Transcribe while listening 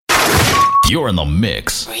You're in the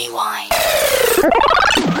mix. Rewind.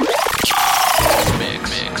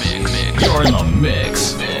 You're in the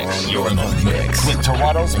mix. You're in the mix with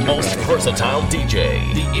Toronto's most versatile DJ,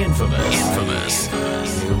 the infamous.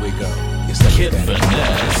 Here we go. Kid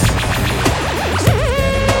Finesse.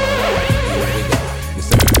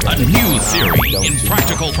 A new theory in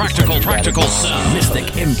practical sound.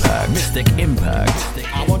 Mystic Impact.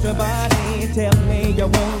 I want your body, tell me you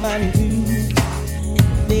want mine too.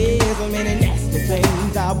 There's so many nasty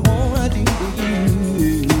things I wanna do to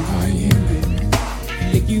you. Oh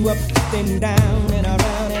yeah. Lick you up and down and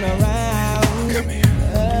around and around. Come here.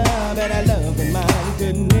 But I love and mine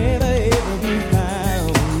could never ever be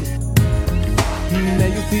found. Now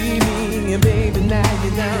you see me and baby now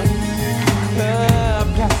you know.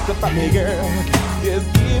 Pass up on me girl, just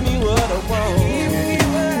give me what I want.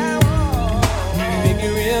 Make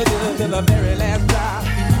it real good till the very last drop.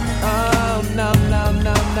 Oh, no,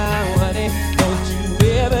 honey, don't you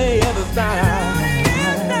ever stop.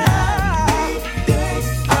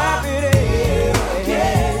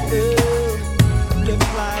 The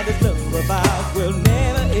fly this love about will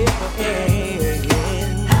never ever end.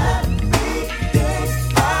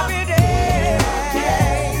 Happy days,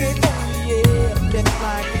 yeah, just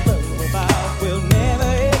like the love about will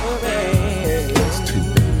never ever end.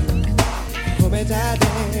 Hold me tight,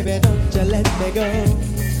 baby, don't you let me go.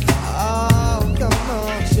 Oh, come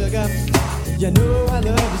on, sugar. You know I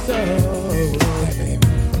love you so. Yeah, baby.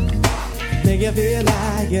 Make you feel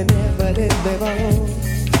like you never did before.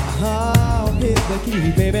 Oh, here's the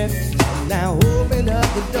key, baby. Now open up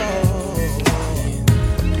the door.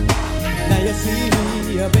 Now you see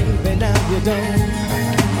me, baby, now you don't.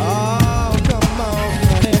 Oh, come on,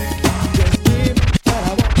 honey. Just give me what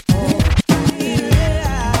I want.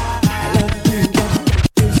 Yeah, I love you.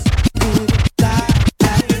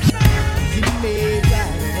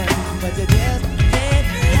 But you just can't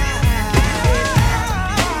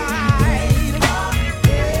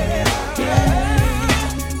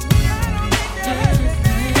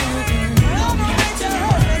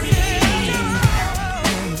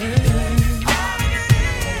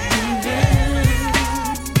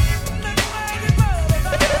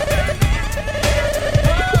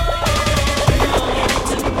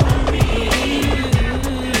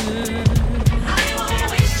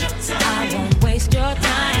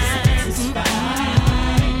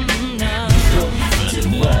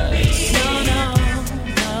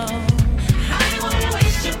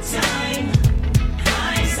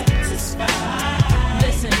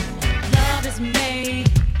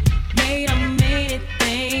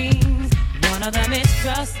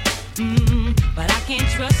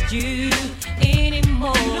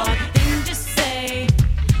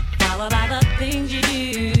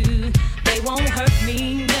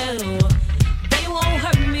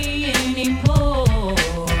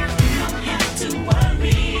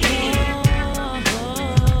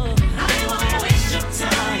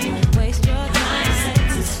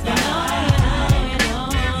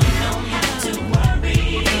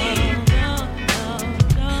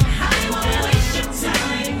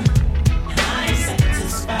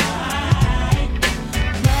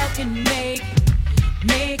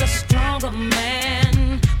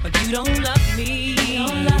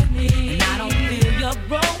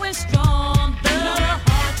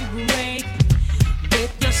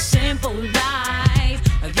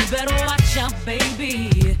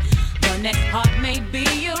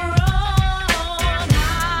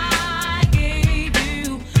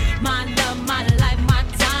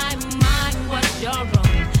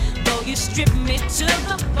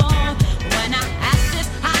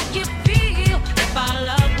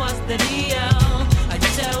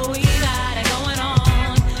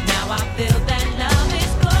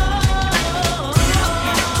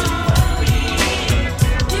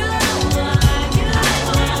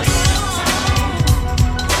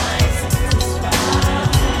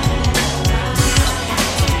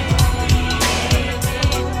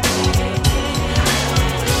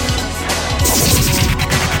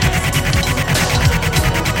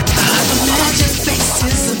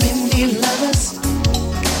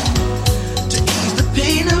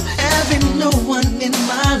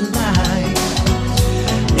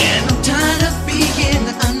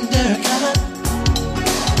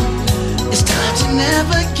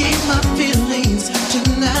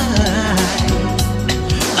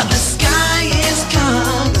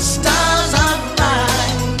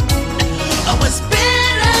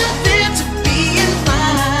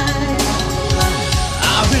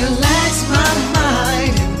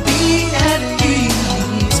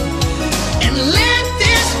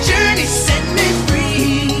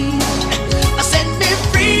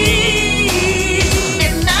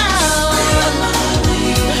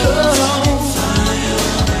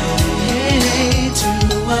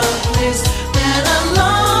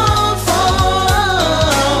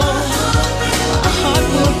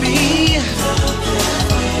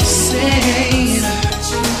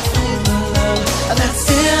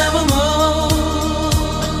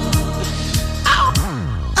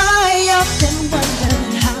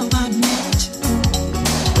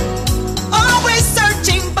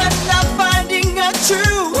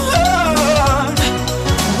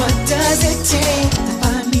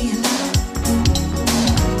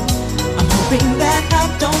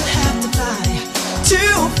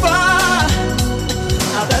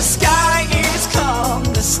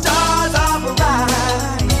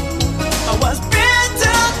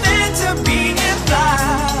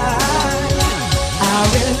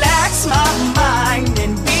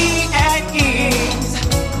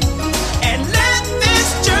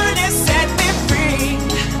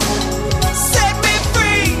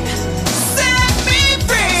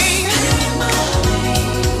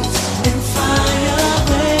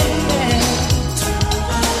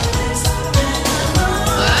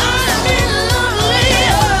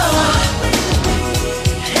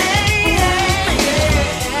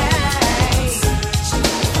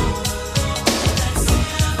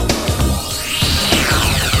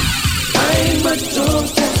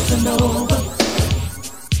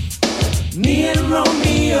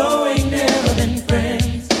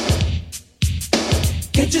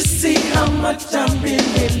much I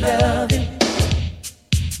really love you.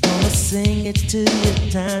 Gonna sing it to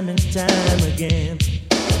you time and time again.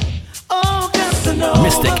 Oh, Casanova.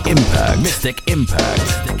 Mystic Impact. Mystic Impact.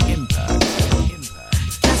 Mystic Impact.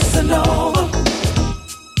 Casanova.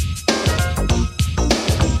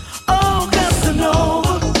 Oh,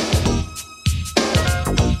 Casanova.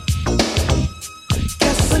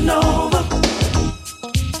 Casanova.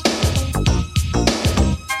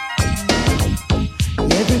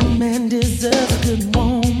 Every man deserves a good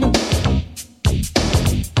woman,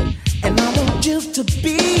 and I want you to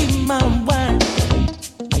be my wife.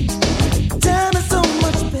 Time is so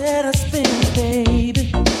much better spent,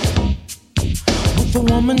 baby, with a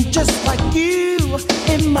woman just like you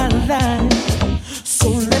in my life. So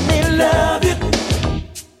let me love you,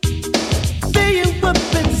 fill you up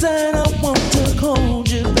inside. I want to hold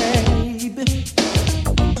you, baby.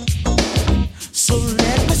 So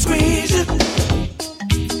let me squeeze you.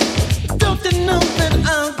 Don't you know that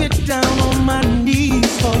I'll get down on my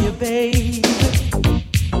knees for you, baby?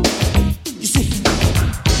 You see,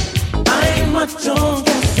 I ain't much on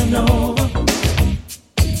Casanova.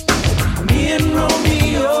 Me and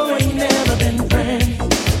Romeo ain't never been friends.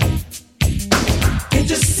 Can't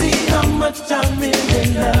you see how much I really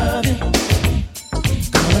love you?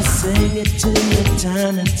 Gonna sing it to you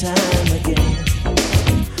time and time again.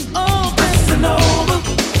 Oh, Casanova.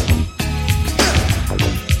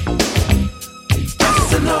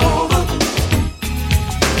 Casanova.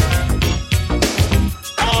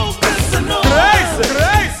 Oh, Casanova.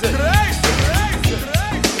 Casanova.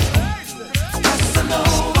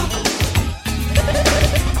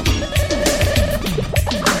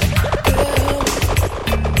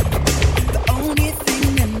 The only thing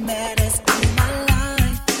that matters in my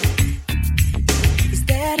life is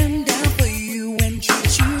that I'm down for you and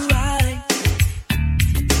treat you right.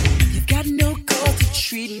 You've got no cause to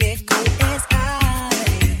treat me cold as ice.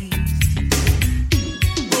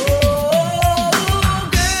 Oh,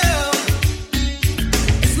 girl,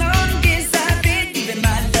 as long as I've been giving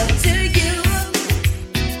my love to you,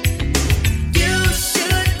 you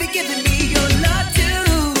should be giving me your love too.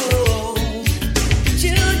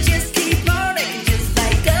 You just keep on acting just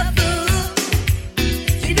like a fool.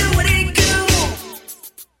 You know what it do?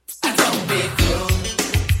 I don't be cruel,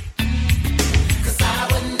 'cause I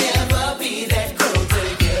would never be that cruel to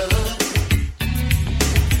you.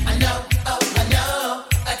 I know, oh, I know,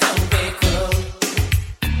 I don't be cruel.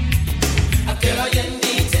 Girl, you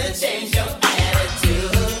need to change your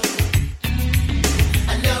attitude.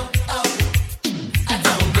 I know, oh, I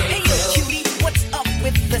don't be cruel. Hey, yo, cutie, what's up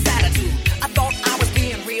with this attitude? I thought I was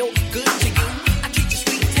being real good to you. I treat you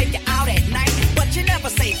sweet, take you out at night, but you never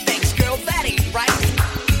say thanks, girl, that ain't right.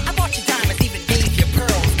 I bought you diamonds, even gave you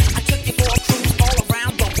pearls. I took you for a cruise all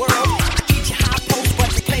around the world. I treat you high post, but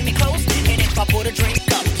you play me close. And if I put a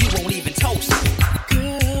drink up, you won't even toast.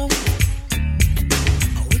 Girl,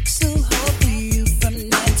 I work so hard for you from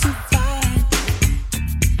 9 to 5,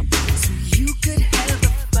 so you could have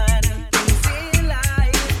the finer things in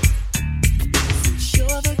life. Since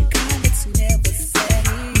you're the kind that's never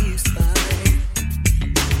satisfied.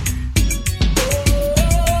 Oh,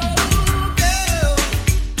 girl,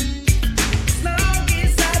 as long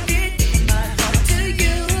as I've been giving my heart to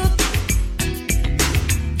you,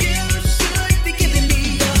 you should be giving me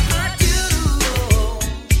your heart too.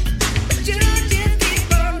 But you just keep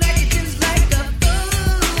on acting just like a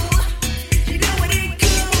fool. You know what it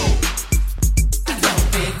do? I don't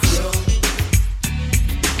be cruel,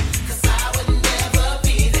 'cause I would never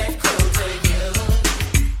be that cruel to you.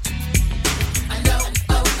 I know,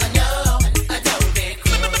 oh, I know, I don't be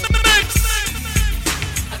cruel.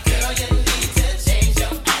 Girl, you need to change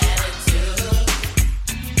your attitude.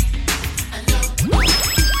 I know.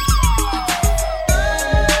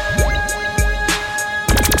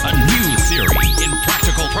 A new theory in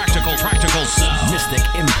practical sound. Mystic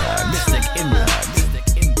Impact. Mystic Impact. Mystic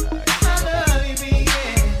Impact.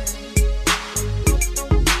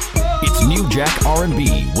 It's New Jack R&B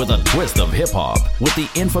with a twist of hip hop with the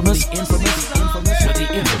infamous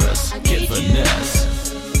Kid Finesse.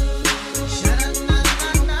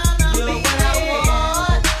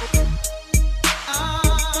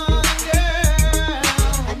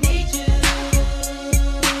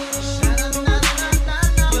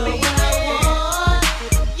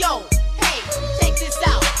 Yo, hey, check this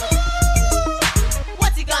out.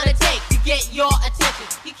 What's it gonna take to get your attention?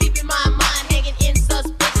 You keeping my mind hanging in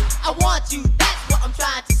suspense. I want you, that's what I'm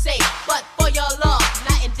trying to say. But for your love,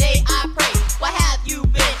 night and day I pray. Where have you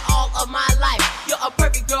been all of my life? You're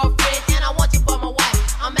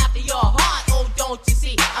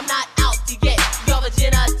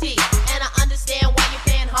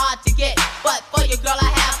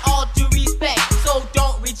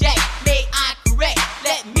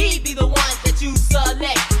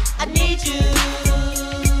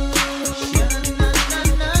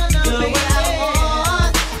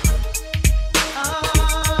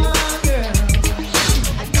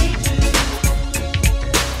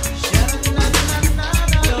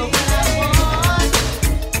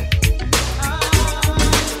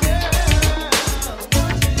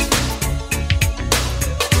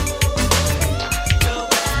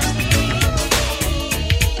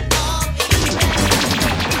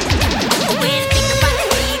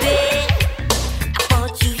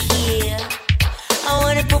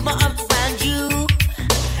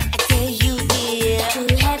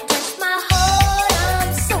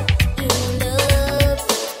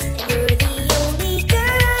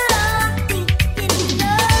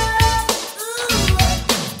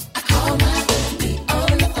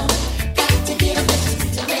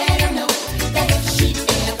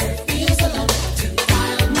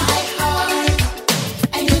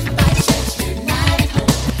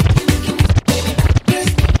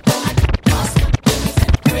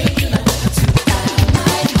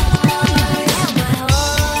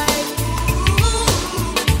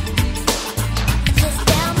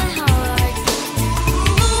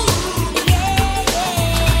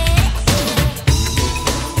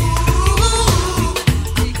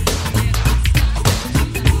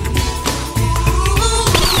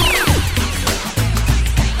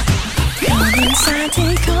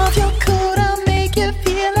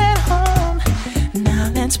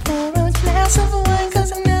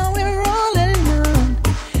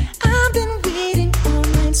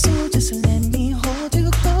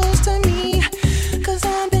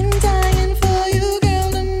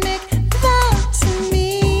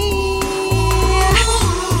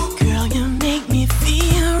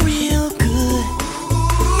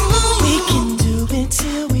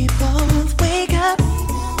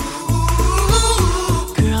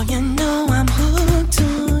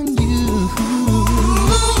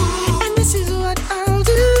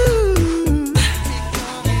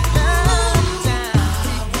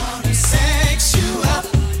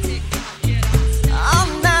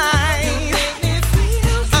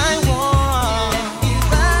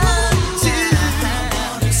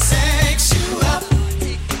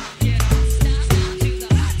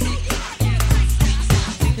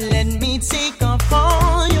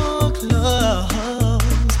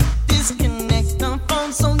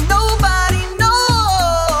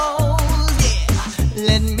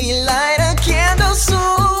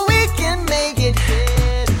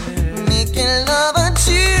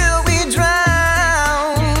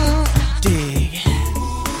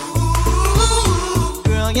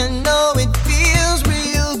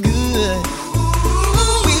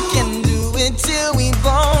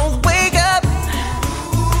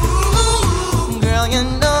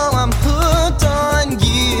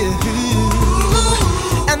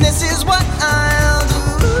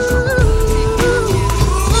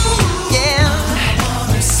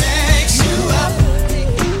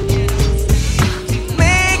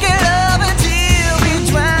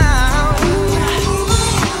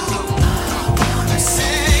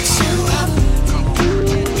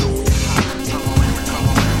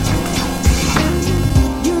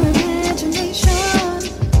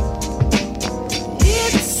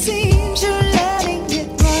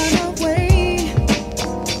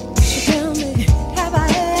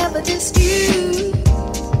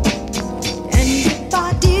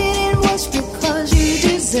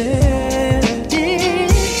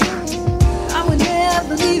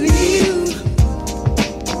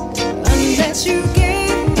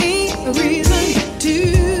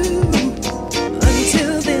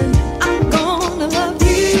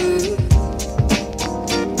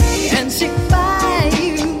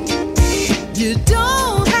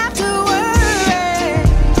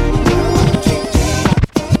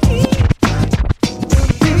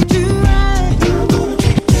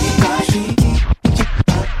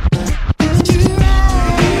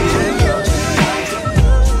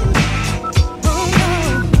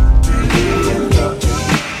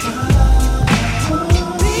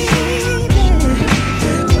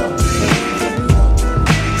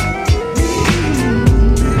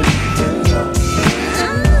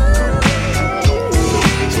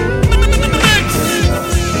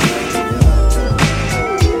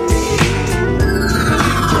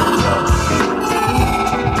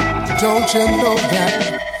Don't you know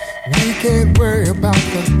that we can't worry about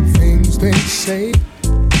the things they say,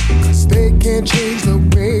 'cause they can't change the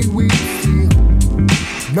way we feel.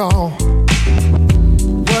 No,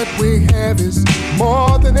 what we have is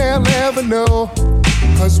more than they'll ever know,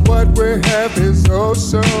 'cause what we have is oh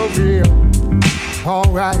so real.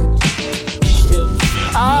 Alright,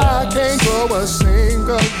 I can't go a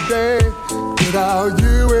single day without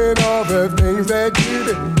you and all the things that you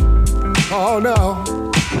do. Oh no,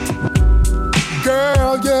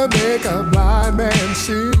 girl, you make a blind man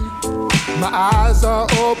see. My eyes are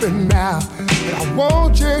open now, but I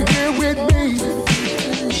want you here with me.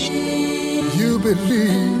 You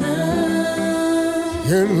believe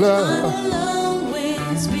in love.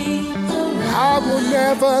 I will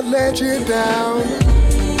never let you down.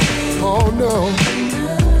 Oh no,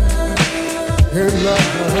 in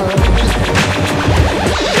love.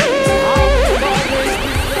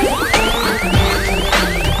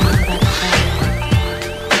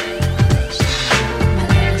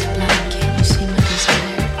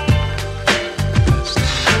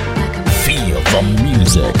 The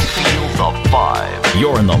music, feel the vibe.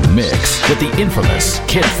 You're in the mix with the infamous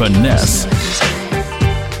Kid Finesse.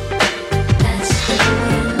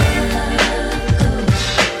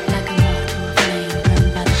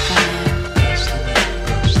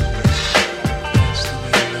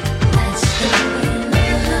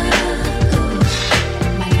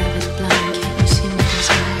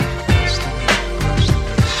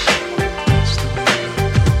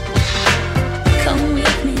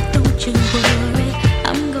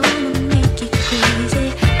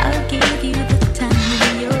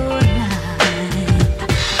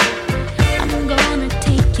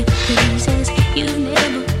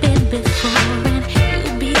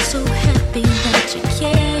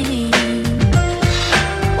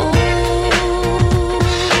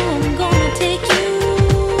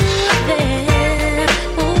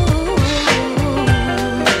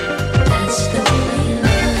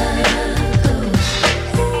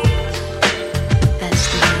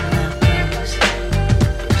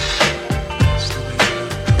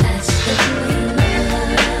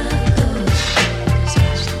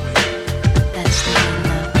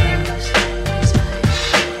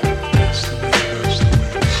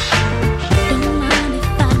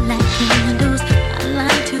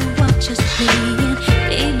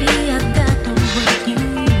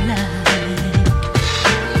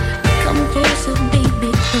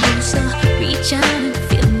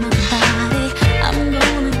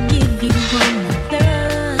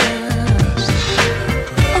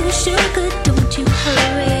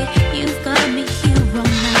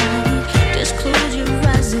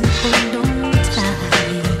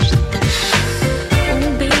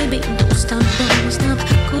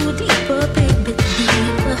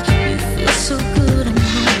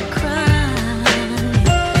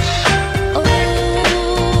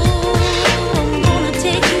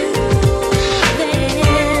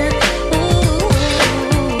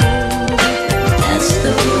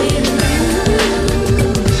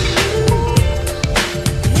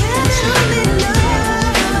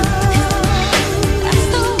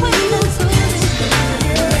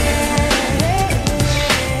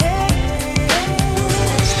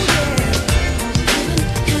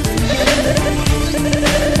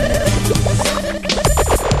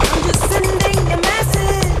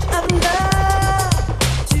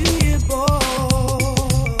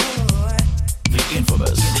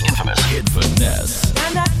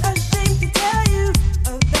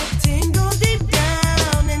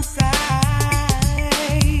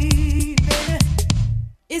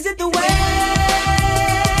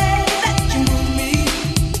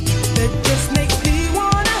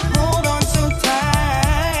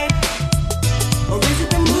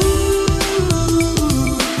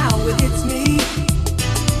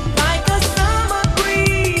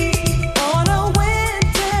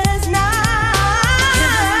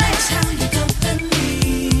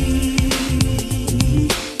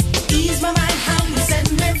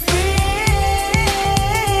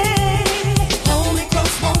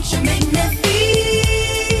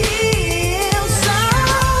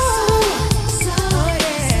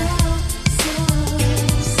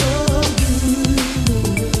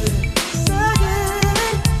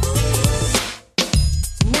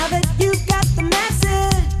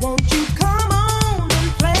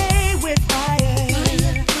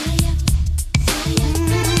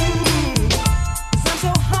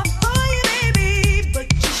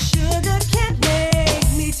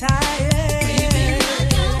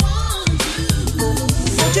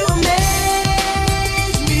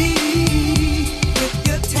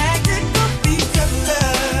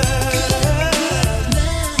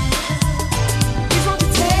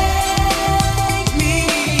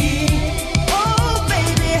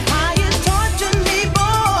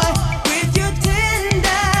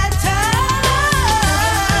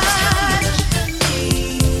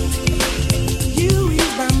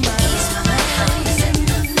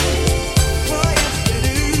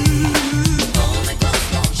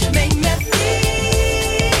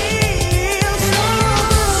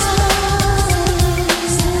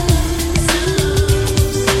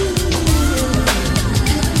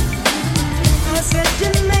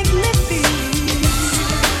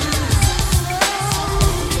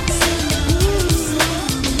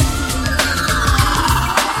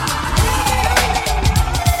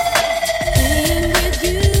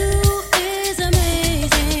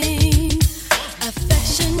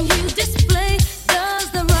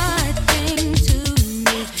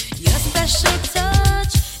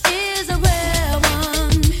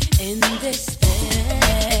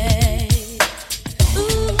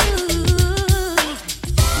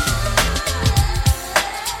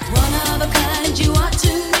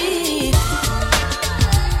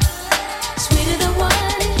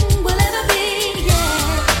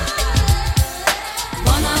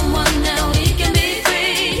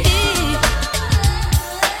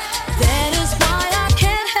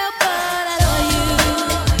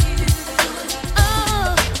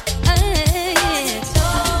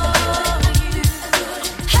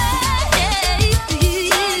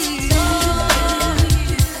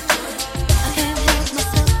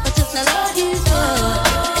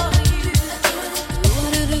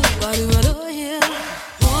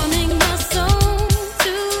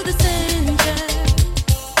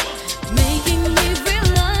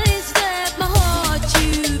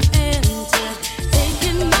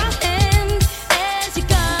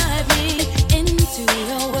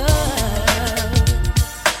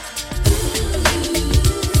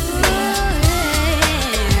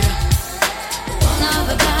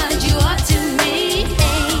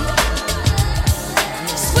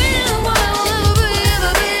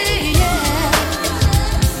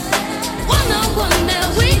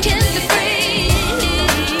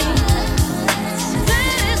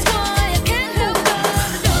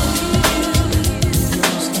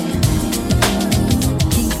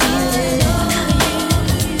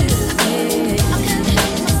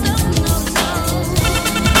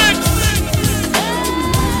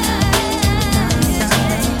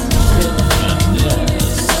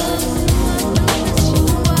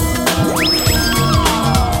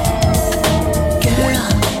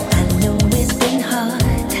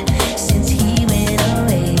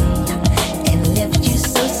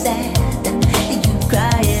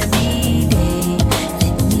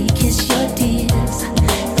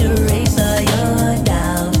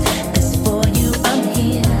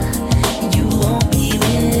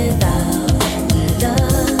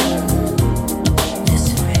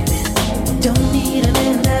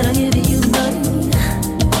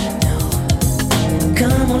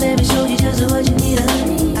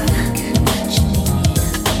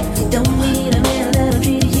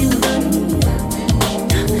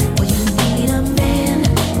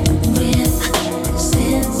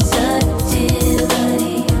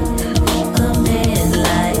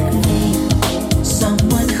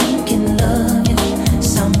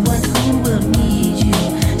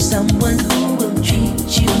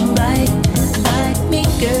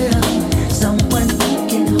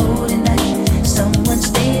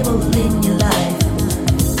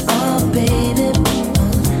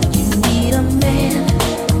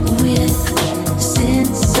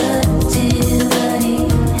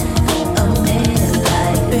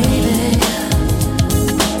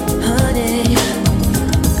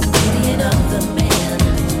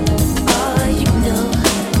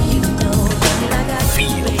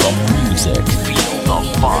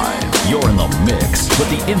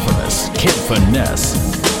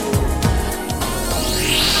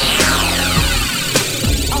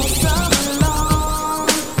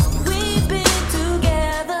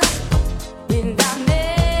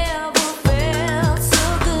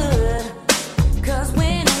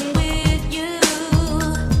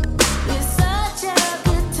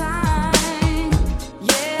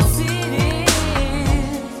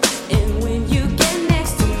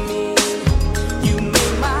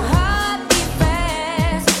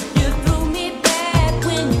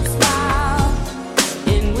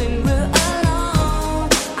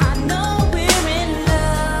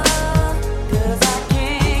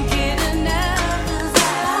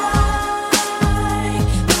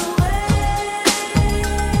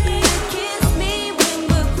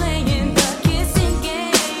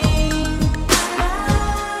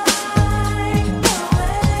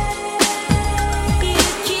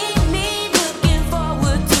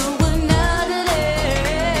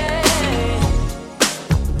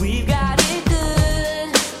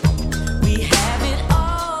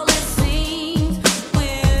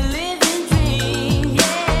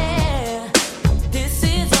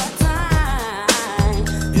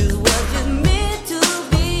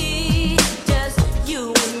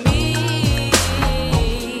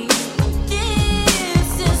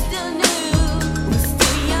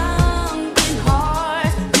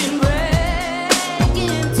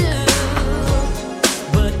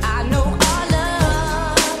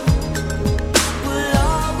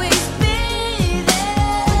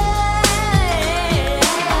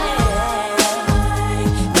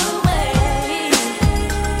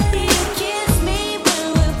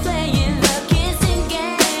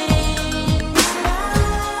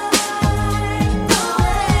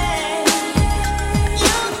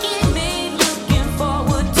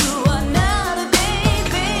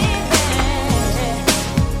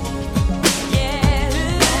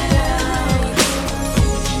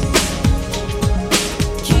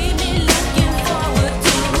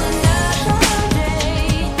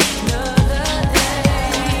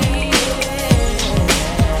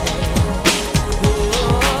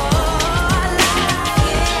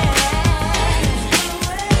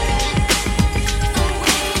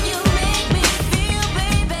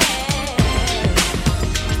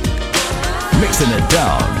 Mixing it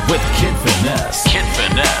down with Kid Finesse. Kid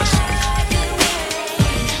Finesse.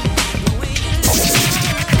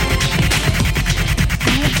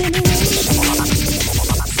 I've been waiting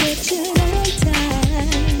such a long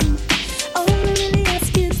time. All I really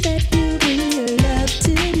ask is that you bring your love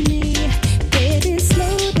to me. Baby,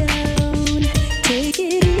 slow down, take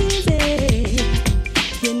it easy.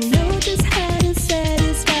 You know just how to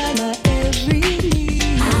satisfy my every need.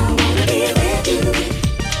 I wanna be with you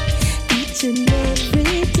each and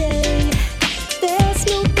every day. There's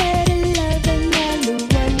no better love than the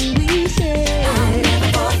one we share. I'll never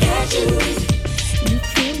forget you. You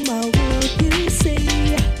fill my world, you say.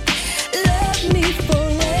 Love me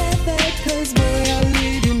forever, 'cause boy, I'll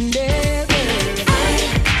leave you never. I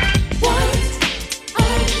want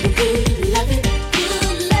all the good loving,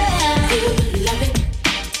 good love, good loving,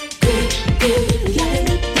 good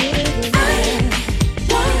loving. I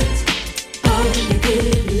want all the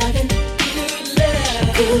good loving, good love,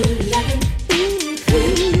 good loving,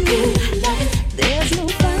 good loving. There's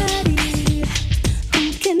nobody who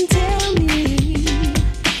can tell me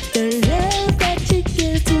the love that you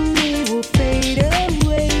give to me will fade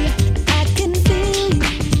away. I can feel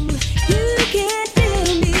you can't feel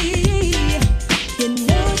me. You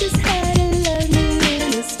know just how to love me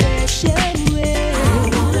in a special way. I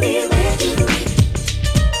wanna be with you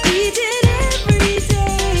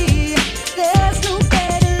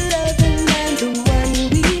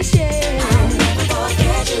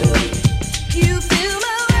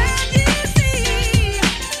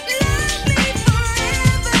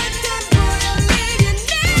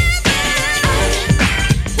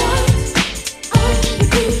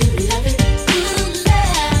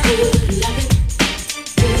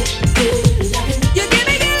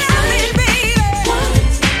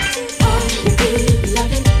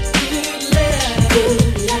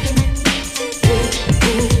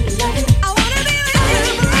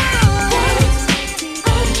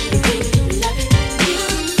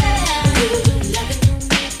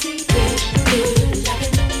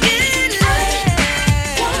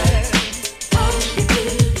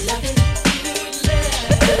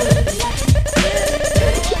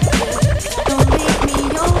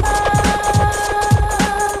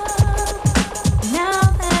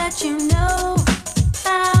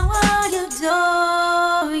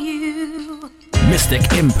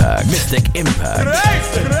Mystic Impact. Mystic Impact.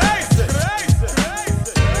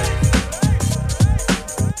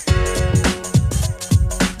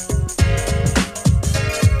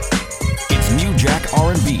 It's New Jack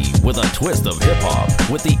R&B with a twist of hip hop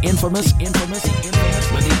with the infamous Kid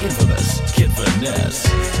Finesse.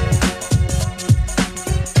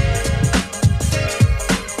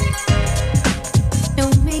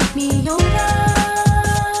 Don't make me your love.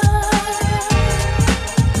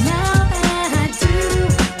 Now that I do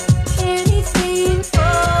anything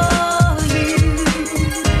for you.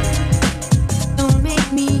 Don't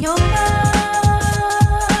make me your love.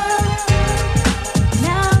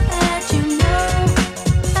 Now that you know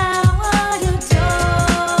how I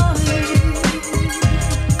adore you.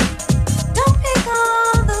 Don't pick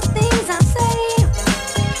all the things I say,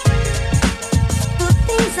 the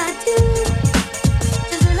things I do.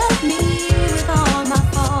 Just love me with all my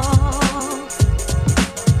faults,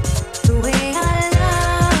 the way I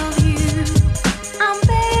love you. I'm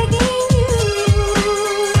begging you,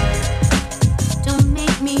 don't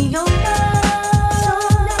make me your love.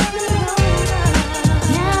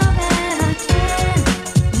 Now that I can't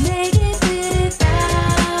make it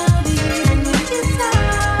without you, I need you so.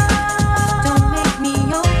 Don't make me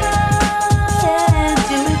your love. Yeah,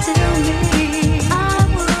 do it to me. I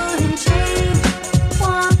wouldn't change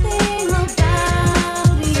one thing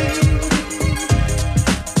about you.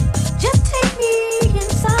 Just take me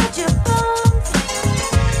inside your arms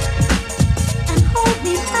and hold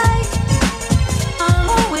me tight. I'll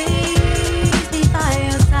always be by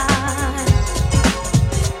your side.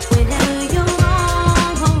 Whenever you're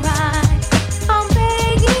wrong or right, I'm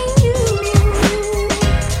begging you.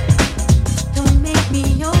 Don't make me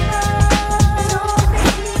your love. Don't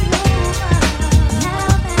make me your love. Now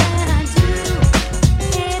that I do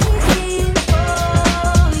anything for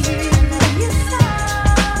you, you stop.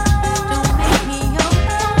 Don't make me your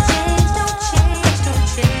love. Don't change.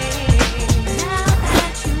 Now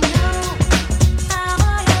that you know how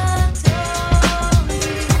I adore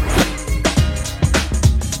you.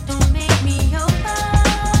 Don't make me your love.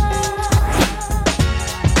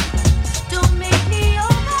 Don't make me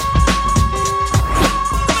your love.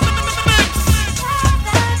 Now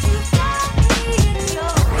that you got me in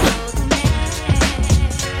your command.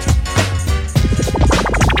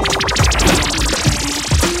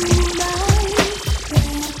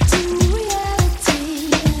 To reality,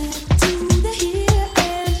 to the here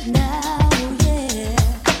and now, yeah.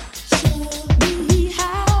 Show me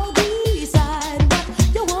how, decide what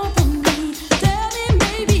you want from me. Tell me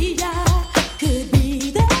maybe I could be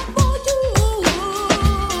there for you.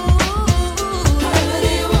 However do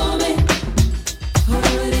you want me?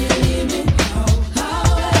 However do you need me?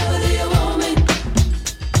 However do you want me?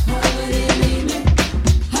 However do you need me?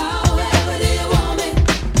 However do you want me?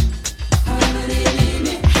 However do you need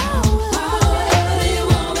me? However do you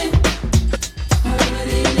want me? However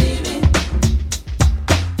do you need me?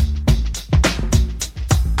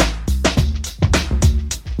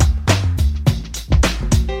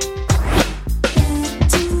 Back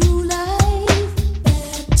to life,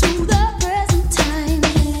 back to the present time,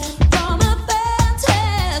 from a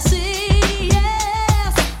fantasy,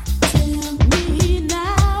 yes. Tell me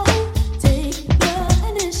now, take the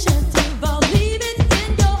initiative. I'll leave it in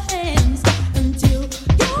your hands until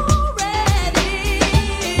you're ready.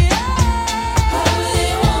 However do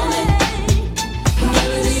you want me?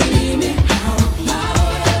 However do you need me?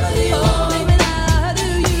 However do you want me? How do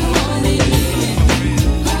you want me?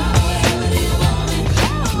 However do you want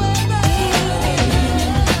me?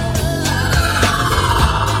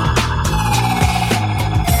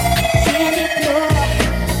 Can't ignore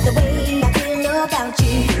the way I feel about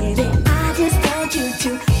you, baby. I just want you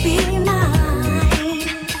to be mine.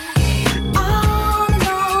 All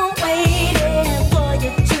along waiting for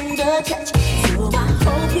you to the touch. So I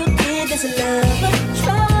hope you give this love a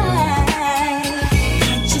try.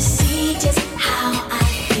 Can't you see just how I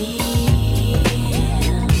feel?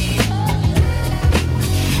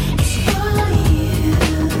 It's for you.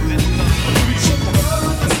 You know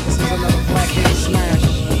this is Another Black Hit Smash.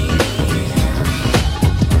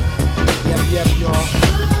 Yep, y'all.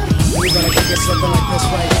 We're gonna get something like this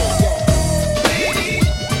right here.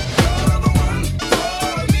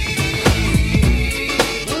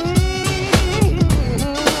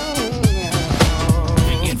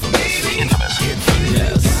 Infamous Kid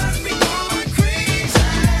Finesse.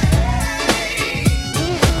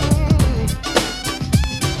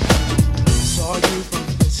 Saw you from a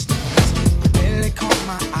distance, really caught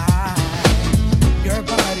my eye. Your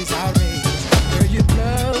body's outrageous, girl, you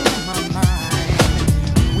blow my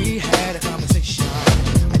mind. We had a conversation,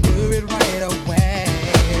 I knew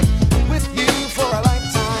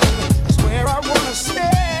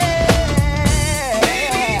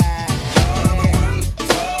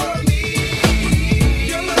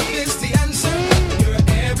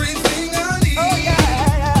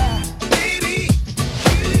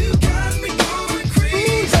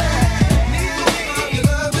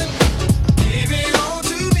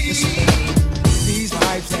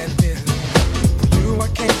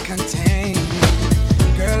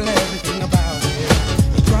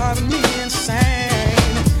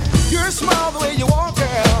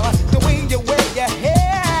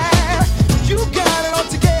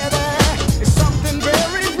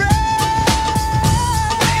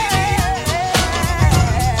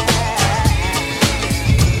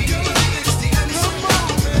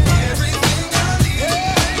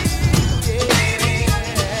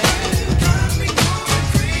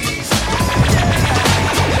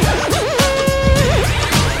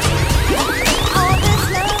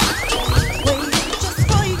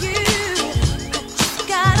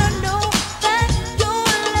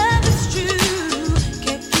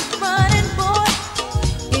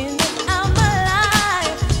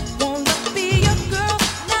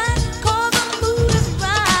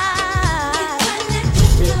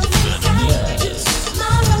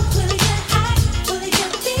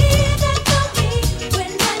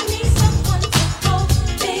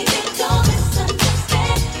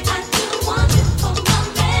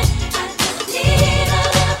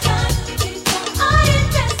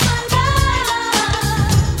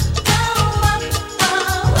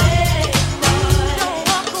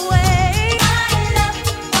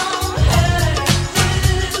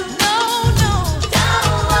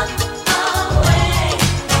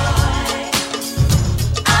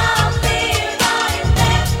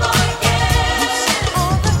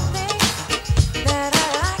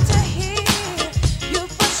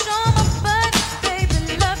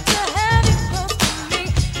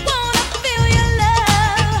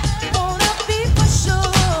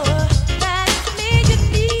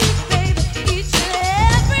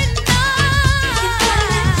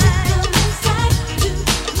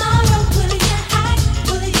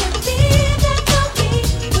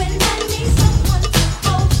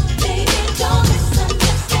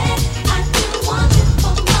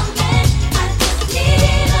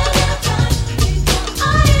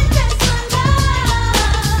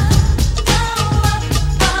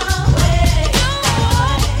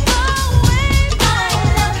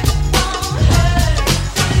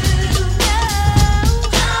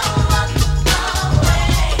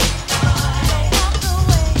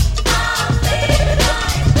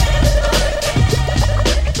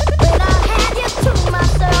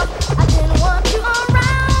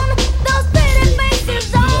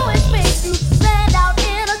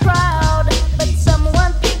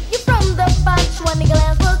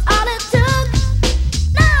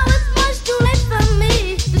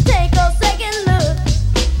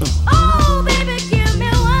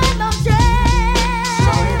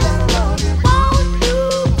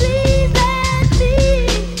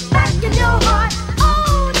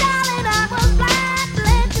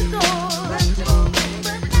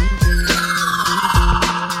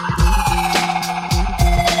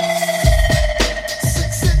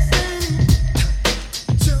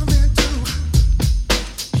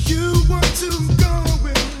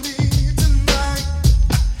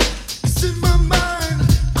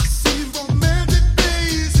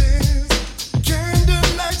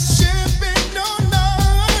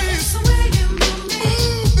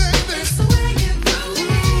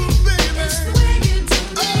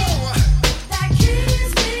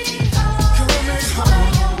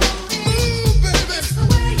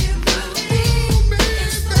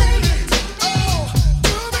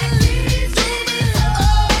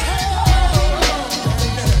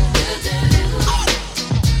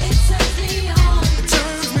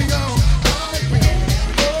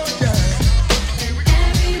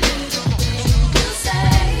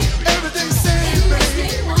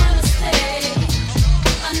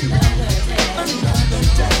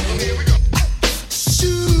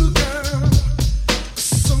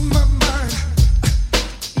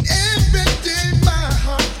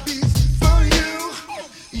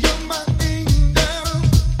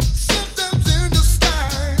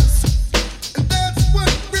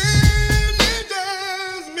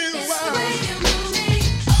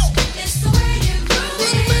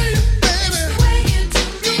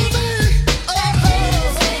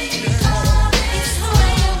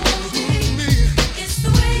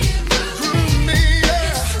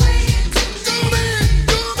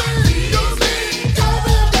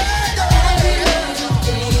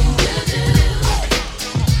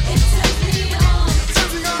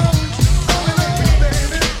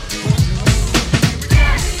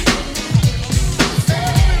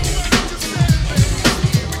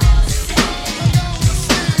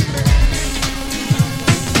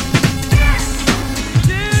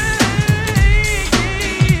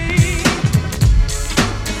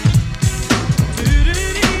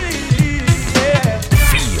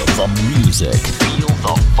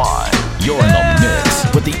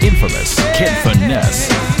Kid Finesse.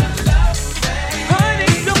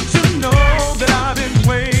 Honey, don't you know that I've been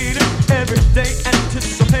waiting every day,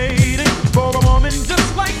 anticipating for a woman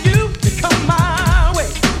just like you to come my way.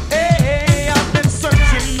 Hey, I've been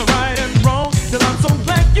searching the right and wrong, till I'm so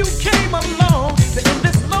glad you came along. That in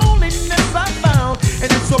this loneliness I found, and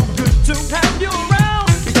it's so good to have you around,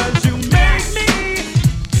 because you make me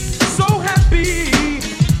so happy.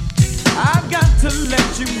 I've got to let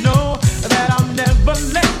you know that I'll never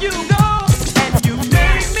let you go. And you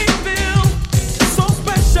make me feel so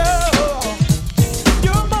special.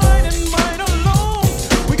 You're mine and mine alone.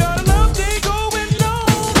 We got a love day going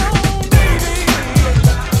on, baby.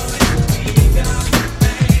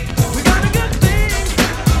 We got a good thing.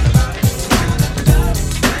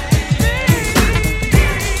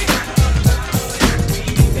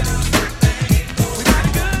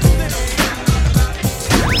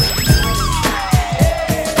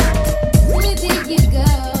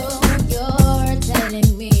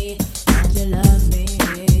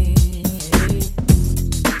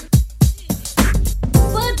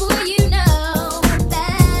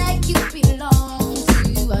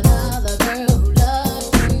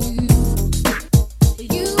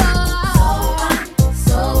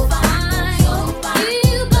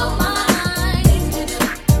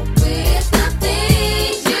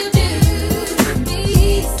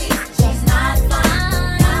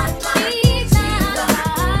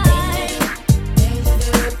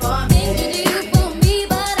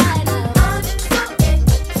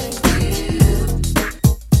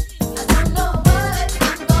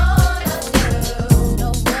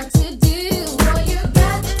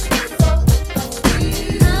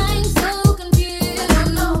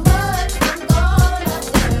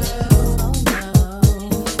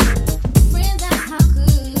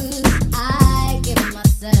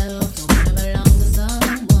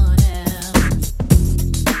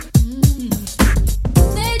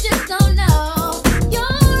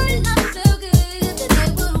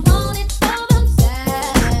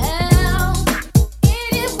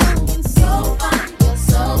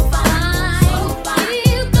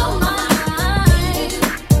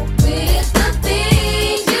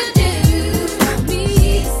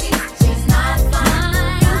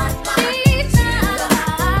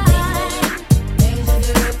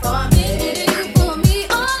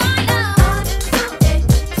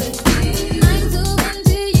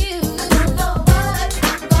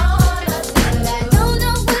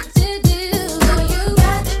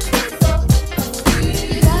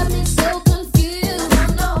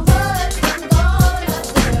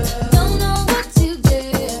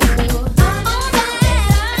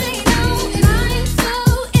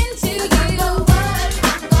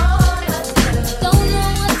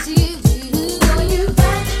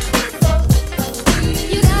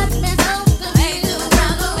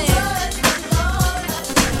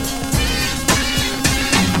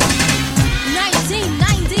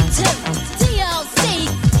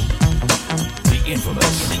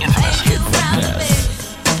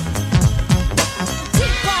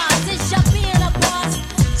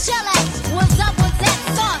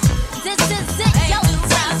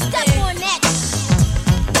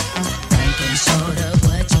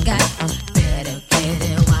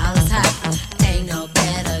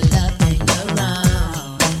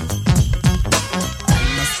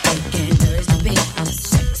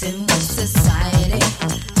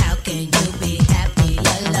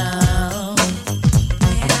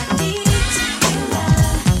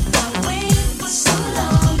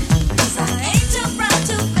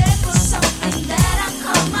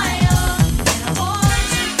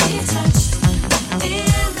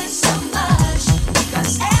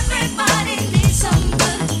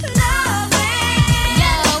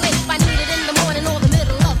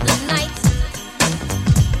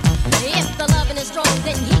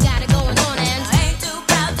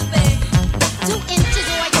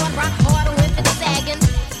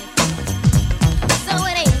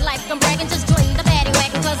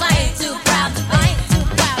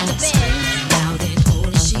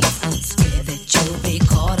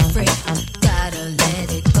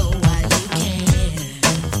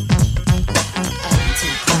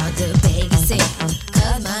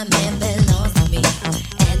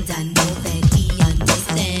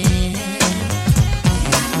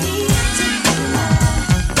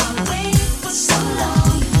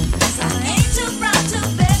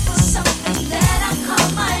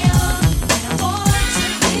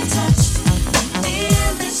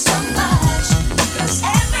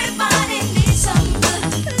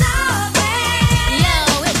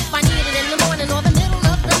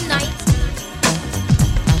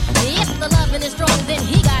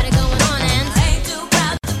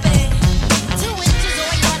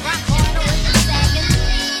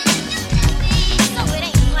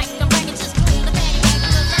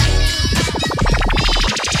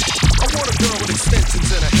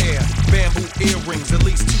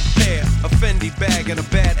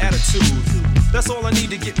 attitude. That's all I need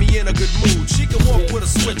to get me in a good mood. She can walk with a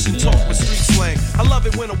switch and talk with street slang. I love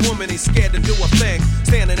it when a woman ain't scared to do a thing.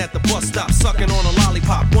 Standing at the bus stop, sucking on a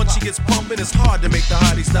lollipop. Once she gets pumping, it's hard to make the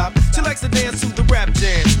hottie stop. She likes to dance to the rap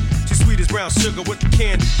jam. She's sweet as brown sugar with the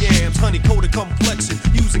candy yams. Honey coated complexion,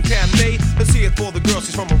 using Cabernet. Let's hear it for the girl,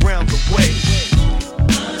 she's from around the way.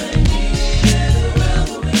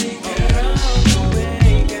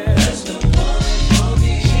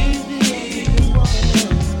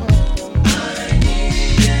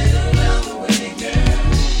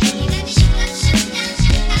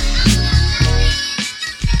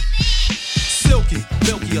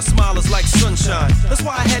 Her smile is like sunshine. That's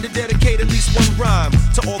why I had to dedicate at least one rhyme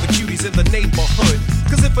to all the cuties in the neighborhood.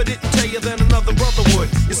 Cause if I didn't tell you, then another brother would.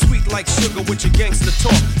 You're sweet like sugar with your gangster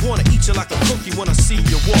talk. Wanna eat you like a cookie when I see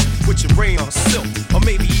you walk. With your rain or silk, or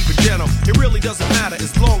maybe even denim. It really doesn't matter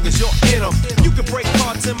as long as you're in them. You can break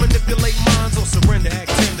hearts and manipulate minds, or surrender,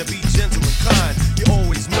 act tender, be gentle and kind. You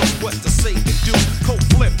always know what to say and do. Cold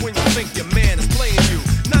flip when you think your man is playing you.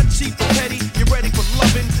 Not cheap or petty, you're ready for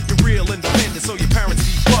loving. You're real independent, so your parents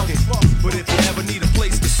be bugging. But if you ever need a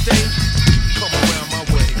place to stay, come around my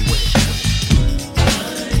way.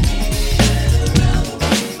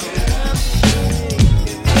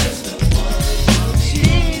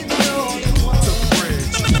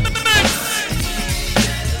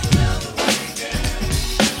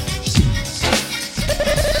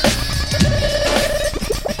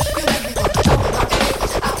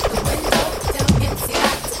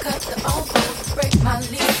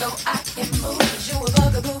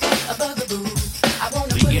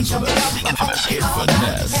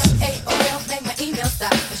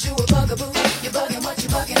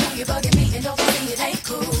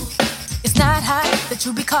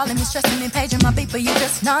 You be calling me, stressing me, paging my beat, but you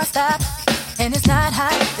just non-stop. And it's not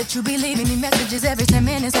hot that you be leaving me messages every 10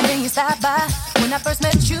 minutes and then you stop by. When I first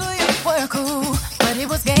met you, you were cool, but it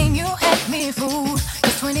was game, you had me fooled.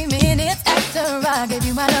 Cause 20 minutes after I gave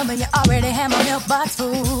you my number, you already had my mailbox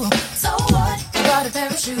full. So what? You bought a pair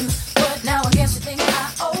of shoes, but now I guess you think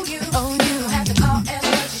I owe you. Oh, you have to call as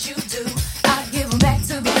much as you do. I give them back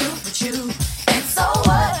to be through with you. And so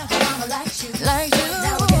what? Mama likes you, like you.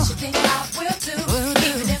 Now I guess you think I will too.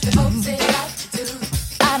 Even if the folks say like you do,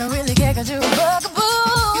 I don't really care 'cause you're a bugaboo.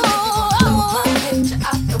 You make me wanna throw my picture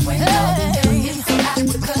out the window. Then you say I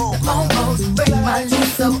have to cut the phone post, break my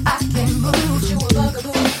lease so I can move. You a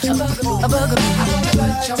bugaboo, a bugaboo, a bugaboo. I wanna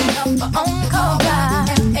put your number on call by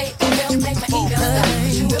FAOL, make my email stop.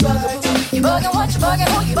 You a bugaboo, you bugging what, you bugging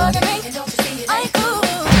who, you bugging me? And don't you see it ain't cool?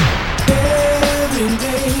 Every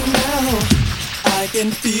day now, I can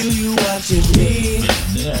feel you watching me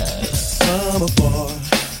from afar.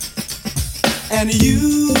 And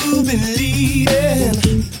you've been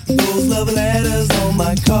leaving those love letters on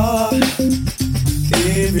my car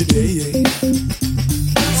every day.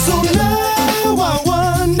 So now I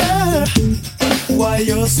wonder why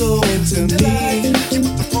you're so into me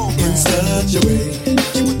in such a way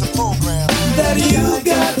that you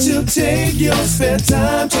got to take your spare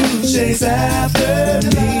time to chase after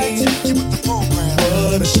me.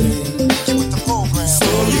 What a shame. So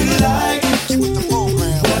you like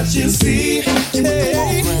what you see.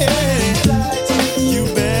 Hey, you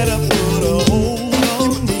better put a hold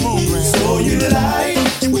on me. So you like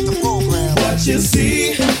what you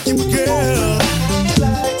see, girl.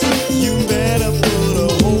 You better put a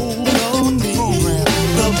hold on me.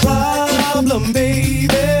 The problem,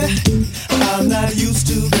 baby, I'm not used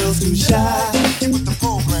to girls too shy to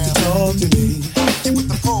talk to me.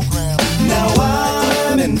 Now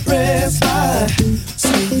I'm impressed by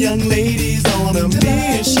sweet young ladies on a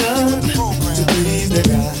mission to please their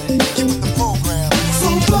guy. So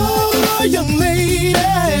boy, young lady,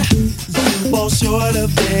 you fall short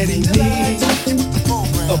of getting me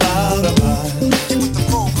about a mile.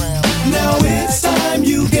 Now it's time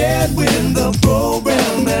you get with the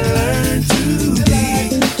program and learn to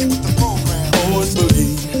be forcefully.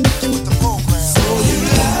 So you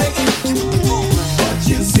like what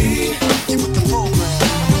you see.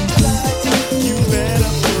 You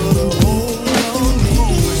better put a hold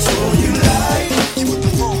on me. So you like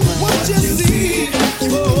what you see.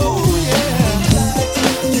 Oh yeah.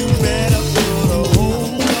 You better put a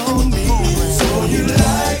hold on me. So you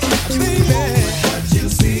like, baby, what you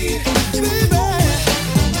see, baby.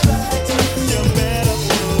 You better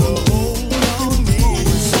put a hold on me.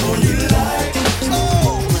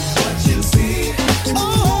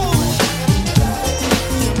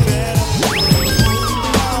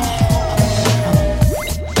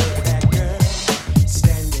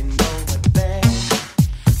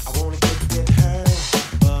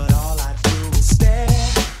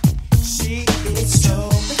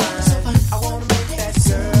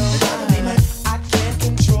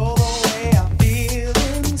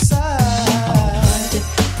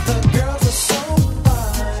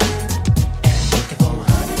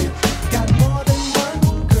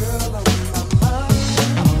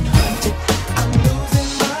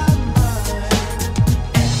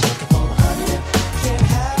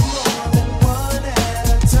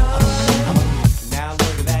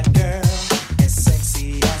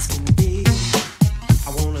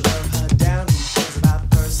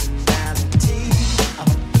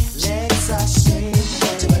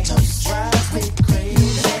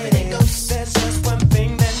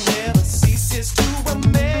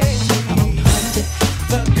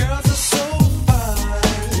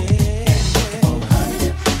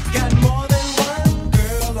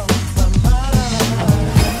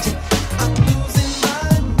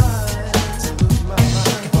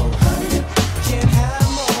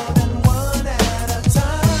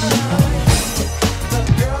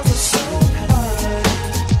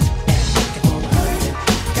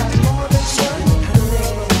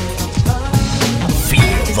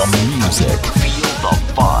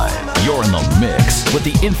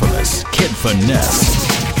 infamous Kid Finesse.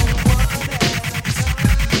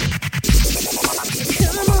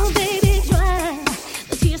 Come on, baby, dry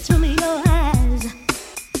the tears from your eyes,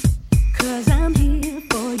 'cause I'm here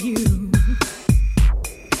for you.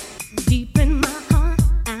 Deep in my heart,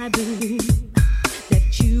 I believe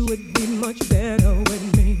that you would be much better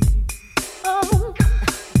with me. Oh,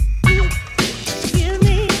 give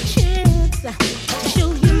me a chance to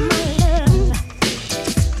show you my love,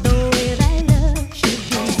 the way that love should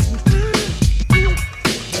be.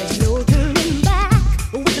 There's no turning back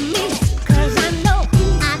with me, 'cause I know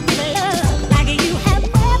I give love like you have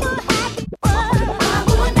never had before. I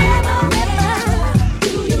would never, ever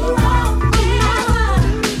do you wrong.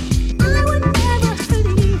 I would never hurt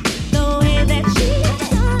you the way that she has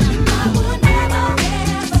done. I would never,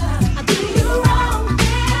 ever do you wrong,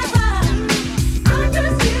 ever. I'm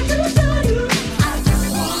just here to show you I just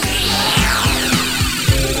want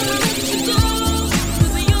to let you go,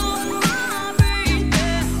 'cause you're my baby,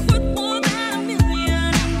 worth more than a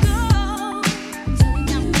million gold.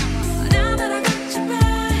 Now that I got you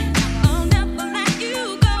back, I'll never let you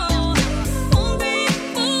go. Won't be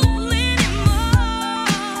fooling anymore.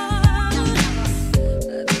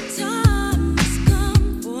 The time has come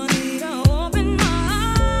for me to open my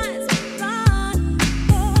eyes wide.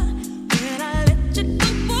 When I let you go,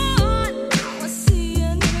 boy, now I see a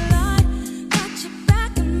new light. Got you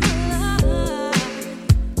back in my life.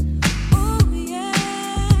 Oh yeah,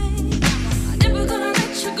 I'm never gonna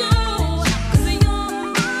let you go, 'cause you're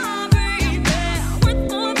my baby, worth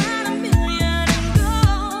more than a million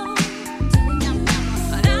gold.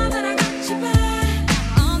 Now that I got you back,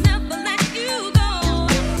 I'll never let you go.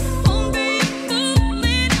 Won't be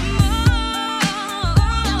fooling anymore.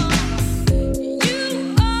 You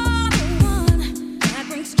are the one that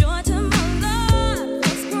brings joy to my life.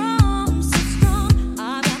 So strong, so strong. I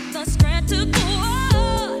got the strength to go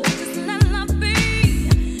on. Just let love be.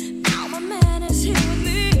 Now my man is here with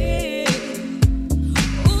me.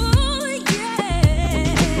 Oh yeah,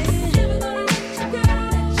 never gonna let you go,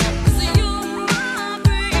 'cause you're my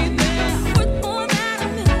baby, worth more than a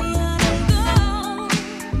million gold.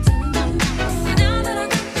 Now that I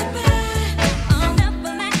got you back, I'll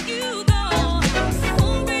never let you go.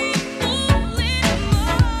 Won't be fooling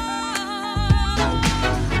anymore.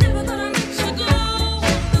 Never gonna let you go,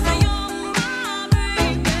 'cause you're my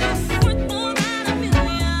baby, worth more than a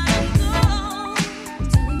million gold.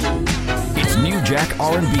 It's New Jack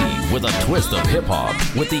R&B with a twist of hip hop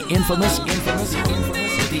with the infamous Kid Finesse.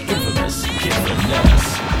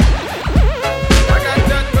 I got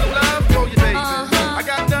nothing but love for you, baby. I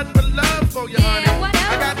got nothing but love for you, honey. Yeah,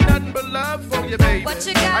 whatever. I got nothing but love for you, baby. What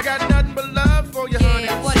you got? I got nothing but love for you, honey.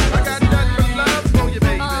 Yeah, whatever. I got nothing but love for you,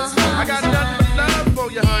 baby. I got nothing but love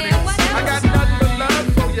for you, honey. Yeah, whatever. I got nothing but love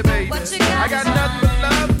for you, baby. What you got? I got nothing but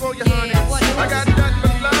love for you, honey. Yeah, whatever. I got nothing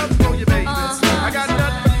but love for you, baby. I got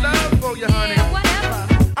nothing but love for you, honey. Yeah, whatever.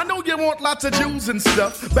 I know you want lots of Jews and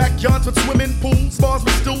stuff. Backyards with swimming pools, bars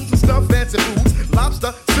with stools and stuff, fancy foods,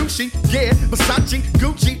 lobster, sushi, yeah, Versace,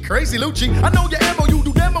 Gucci, crazy Lucci. I know your ammo, you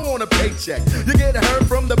do demo on a paycheck. You get a herb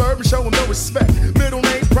from the bird and show him no respect. Middle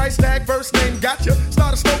name, price tag, first name, gotcha.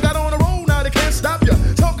 Start a slow, got on a roll, now they can't stop ya.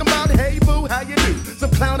 Talking about, hey boo, how you do?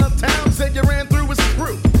 Some clown uptown said you ran through his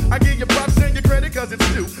crew. I give you props and your credit 'cause it's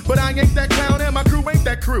due. But I ain't that clown and my crew ain't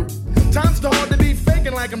that crew. Time's too hard to be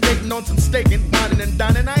faking like I'm dating on some staking, whining and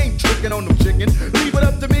dining. I ain't tricking on no chicken. Leave it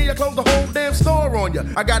up to me, I close the whole damn store on you.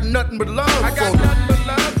 I got nothing but love for you. I got nothing but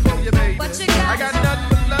love for you, baby. What you got? I got nothing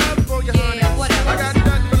but love for you, honey. Yeah, whatever. I got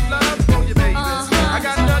nothing but love for you, baby. I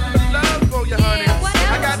got nothing but love for you, honey. Yeah,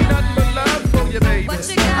 whatever. I got nothing but love for you, baby. What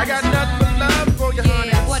you got? I got nothing but love for you, Yeah,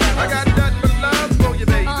 honey. whatever. I got nothing but love for you,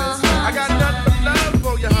 baby. I got nothing but love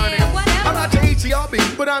for you, honey. Yeah, whatever. I'm not your H-E-R-B,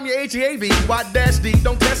 but I'm your H-E-A-V. Y-D.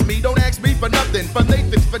 Don't test me, don't ask me for nothing. For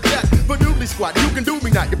Nathan, for Jack, for Dooley Squad. You can do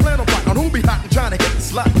me not. You plan on plotting on who be hot and trying to hit the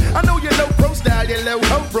slot. I know you're low pro style, you're low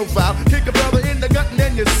ho profile. Kick a brother in the gut and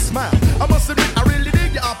then you smile. I must admit, I really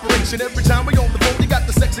dig your operation. Every time we on the phone, you got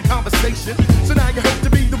the sexy conversation. So now you hope to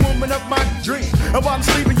be the woman of my dream. And while I'm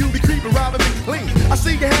sleeping, you be creeping, robbing me clean. I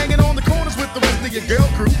see you hanging on the corners with the rest of your girl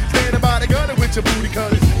crew. Standing by the gutter with your booty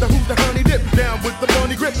cutters. The who's the honey dip, down with the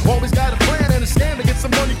bunny grip. Always got a plan and a scam to get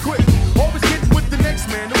some money quick. Always getting with the next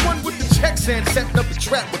man, the one with the checks and setting up a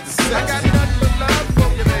trap with the sex. I got nothing but love for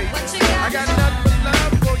you, baby. What you got? I got nothing but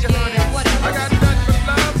love for you, honey. Yeah, whatever. I got nothing but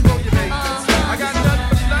love for you, baby. I got nothing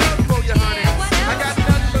but love for you, honey. Yeah, whatever. I got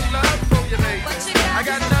nothing but love for you, baby. What you got? I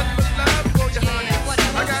got nothing but love for you, honey. Yeah,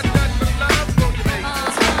 whatever. I got nothing but love for you, baby.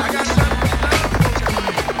 I got nothing but love for you,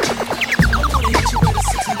 honey. I wanna hit you with a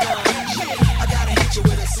 69. I gotta hit you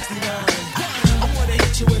with a 69. I wanna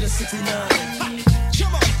hit you with a 69.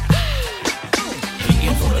 Come on.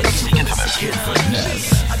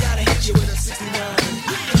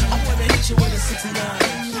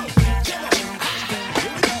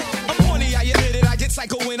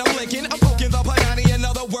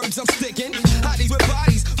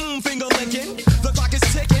 kicking. The clock is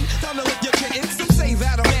ticking. Time to lick your kitten. Some say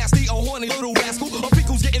that I'm nasty, a horny little rascal. A freak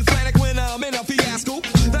who's getting frantic when I'm in a fiasco.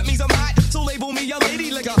 That means I'm hot, so label me a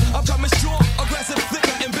lady licker. I'm coming strong, aggressive,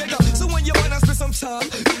 thicker, and bigger. So when you wanna spend some time,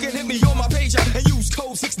 you can hit me on my pager and use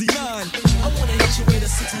code 69. I wanna hit you with a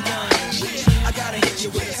 69. Yeah, I gotta hit you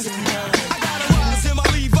with a 69. I gotta rise in my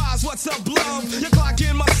Levi's. What's up, love? You clock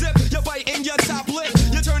in my sip, you bite in your top lip.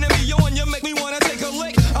 You're turning me on, you make me wanna take a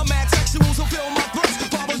lick. I'm mad sexual, so feel my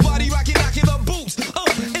thirst. Papa's body rocking, knocking the boots.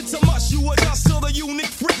 It's a must, you adjust to the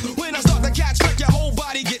unique freak. When I start to catch trick, your whole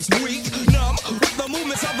body gets weak. Numb with the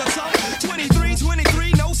movements of the tongue.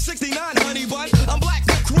 23, no 69, honey bun. I'm black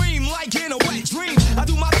with cream, like in a wet dream. I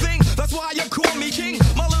do my thing, that's why you call me king.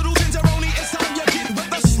 My little tenderoni, it's time you get with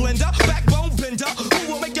the slender backbone bender,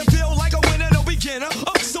 who will make you feel like a winner, no beginner.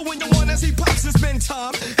 So when you wanna see pops and spend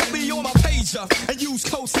time, hit me on my pager and use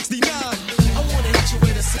code 69. I wanna hit you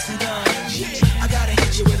with a 69. Yeah, I gotta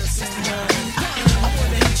hit you with a 69. I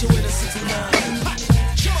wanna hit you with a 69.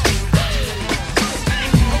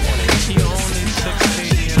 You're only 16 years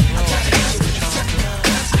old.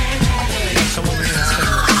 Come over here and sing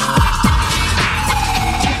this song.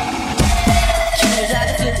 She tried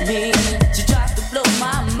to flip me, she tried to blow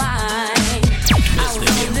my mind. I was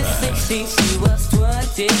only 16, she was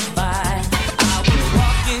 25. I was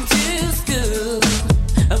walking to school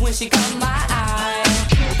when she caught my eye.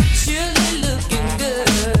 Surely looking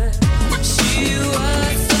good, she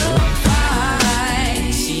was so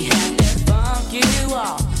fine. She had that funky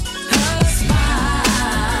walk, her smile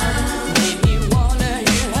made me wanna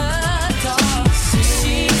hear her talk.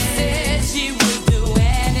 She said she would do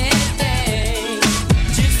anything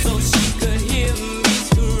just so she could hear me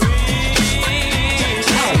scream.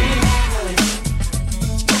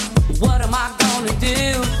 What am I gonna do?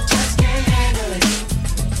 Just can't handle it.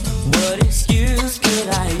 What excuse could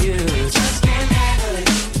I use? Just can't handle it.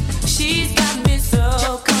 She's got me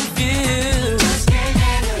so confused. Just can't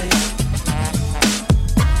handle it.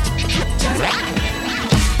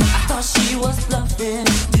 I thought she was bluffing,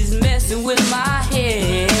 just messing with my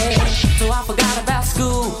head. So I forgot about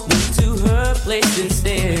school, went to her place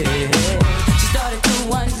instead. She started to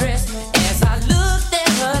undress as I looked at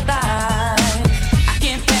her thighs. I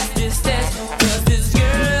can't pass this test, 'cause this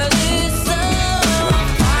girl is so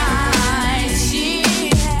fine. She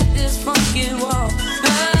had this funky walk,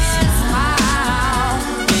 her smile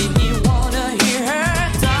made me wanna hear her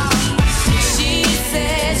talk. She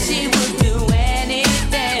said she would do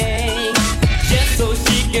anything just so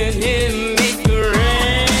she could hear me scream.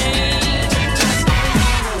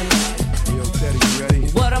 Yo, Teddy, you ready?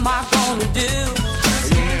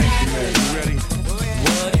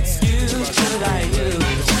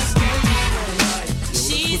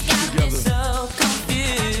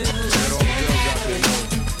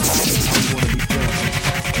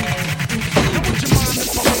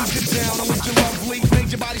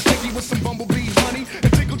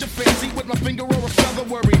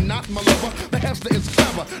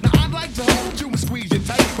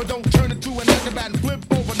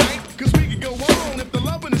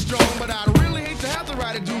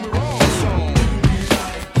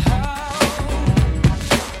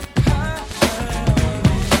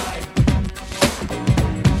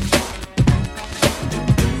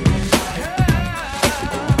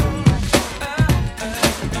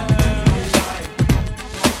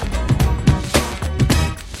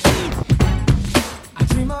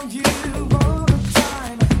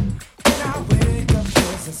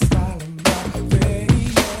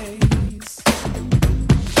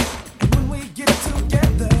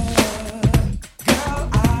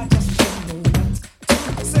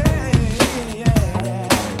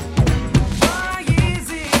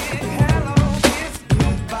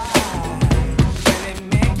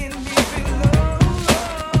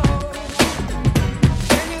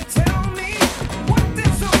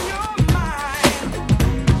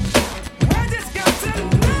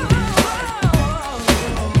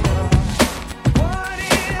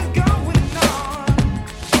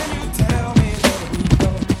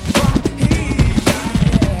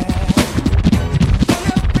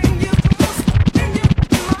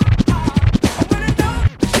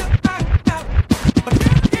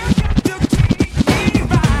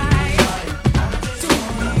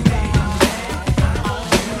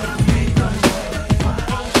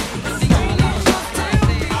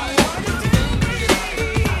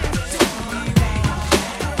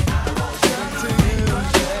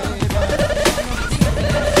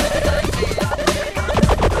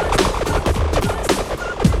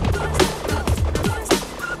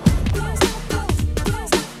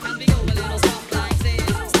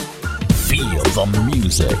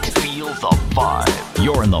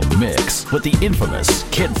 You're in the mix with the infamous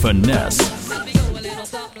Kid Finesse.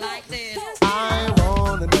 I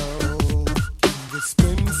wanna know, we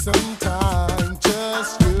spend some time,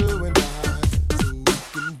 just you and I, so we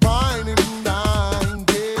can wine and dine,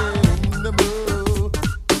 get in the mood,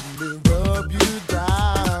 let me rub you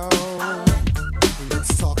down.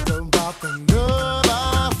 Let's talk about the love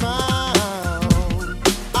I found.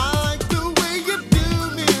 I like the way you do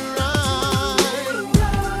me right,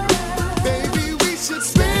 baby. We should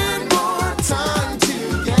spend more time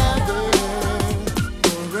together.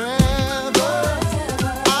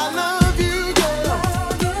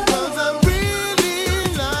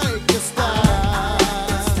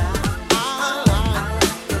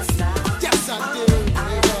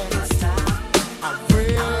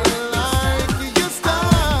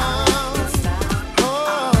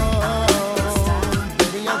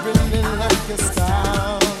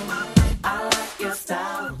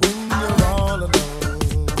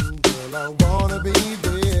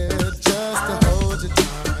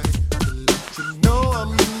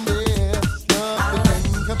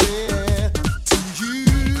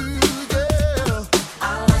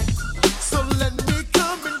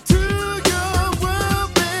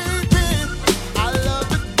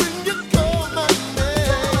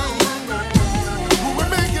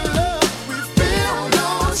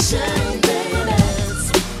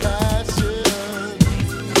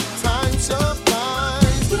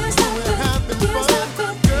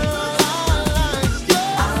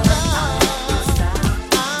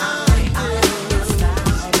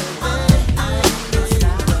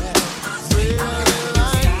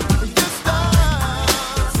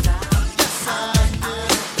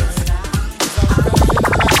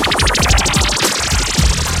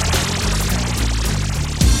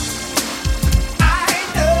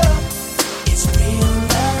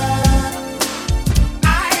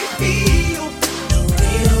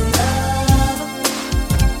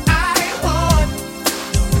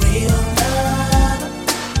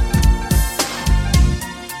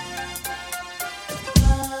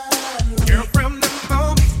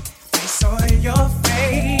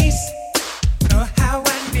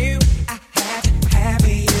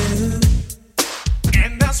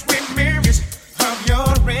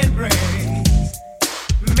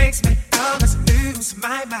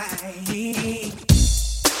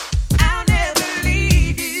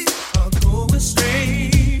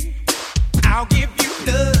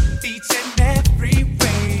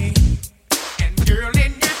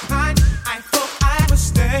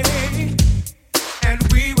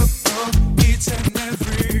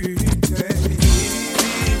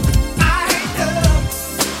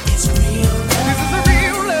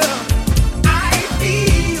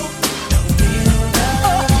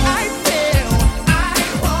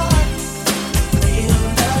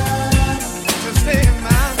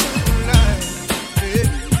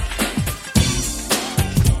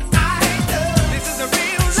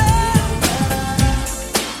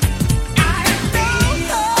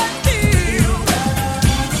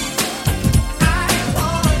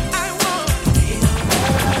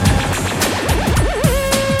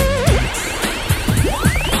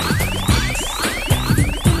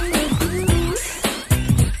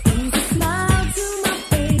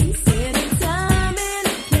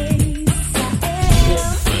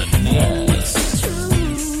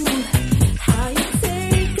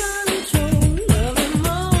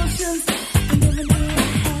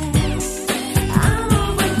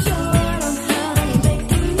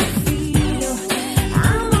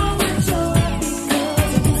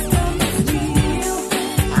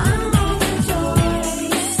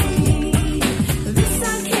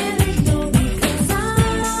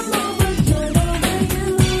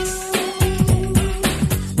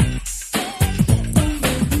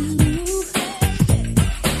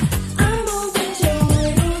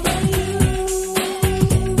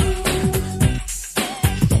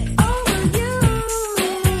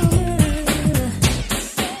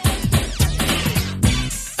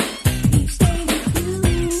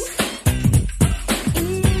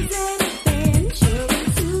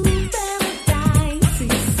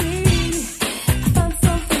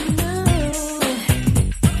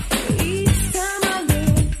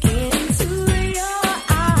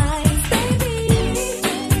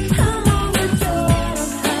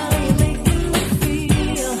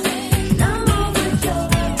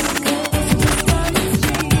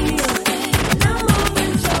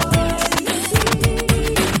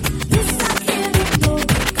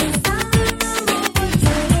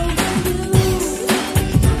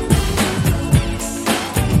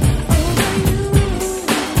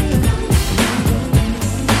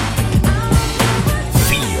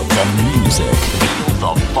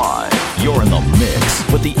 105. You're in the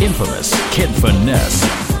mix with the infamous Kid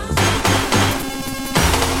Finesse.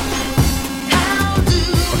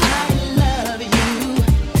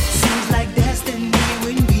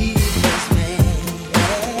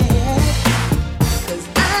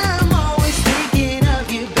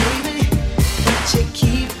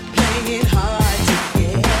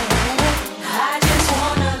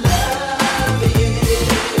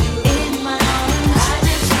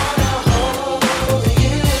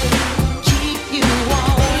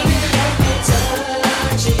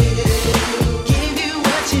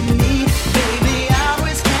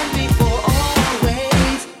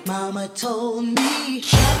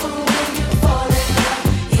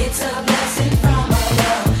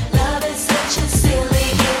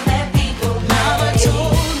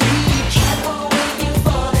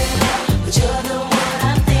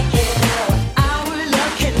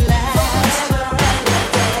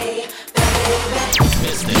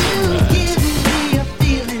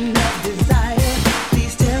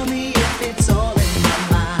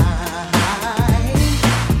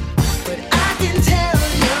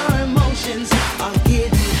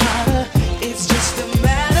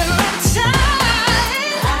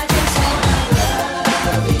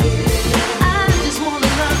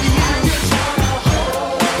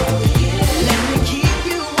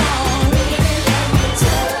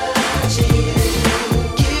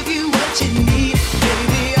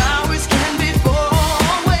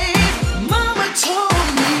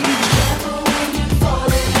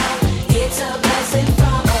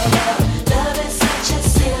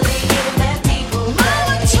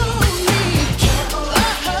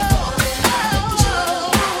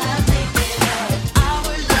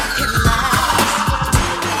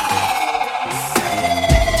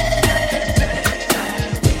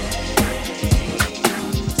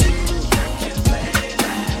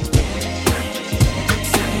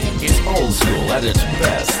 at its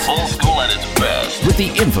best. Old school at its best. With the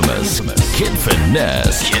infamous Kid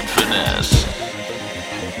Finesse. Kid Finesse.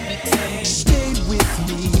 Stay with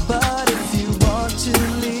me, but if you want to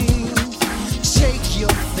leave, take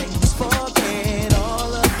your things, forget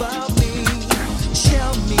all about me.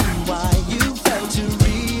 Tell me why you failed to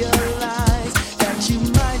realize that you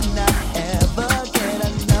might not ever get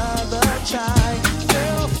another try.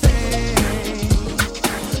 Girl, think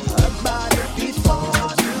about it before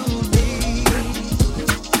you leave,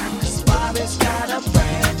 'cause Bobby's got a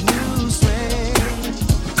brand new swing.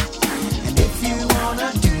 And if you wanna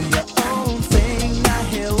do your own thing, I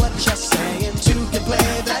hear what you're saying. Two can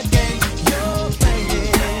play that game you're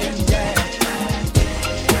playing, yeah.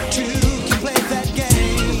 Two can play that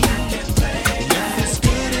game. If it's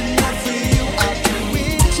good enough for you, I'll do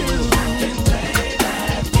it too.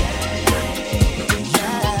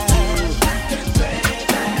 Yeah.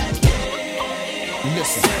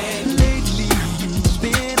 Listen. Lately you've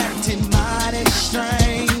been acting mighty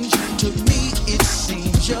strange. To me it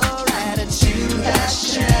seems your attitude has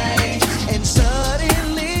changed, and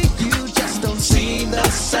suddenly you just don't seem the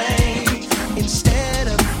same. Instead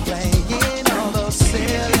of playing all those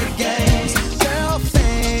silly games, girl,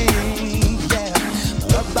 think,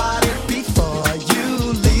 about it before you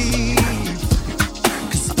leave,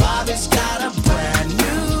 'cause Bobby's got a brand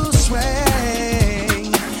new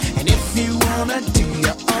swing. And if you wanna do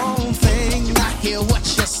your own thing, I hear what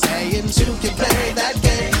you're saying. Two can play that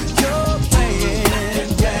game you're playing,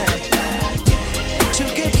 yeah. Two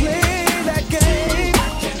can play that game.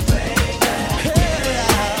 Two can play that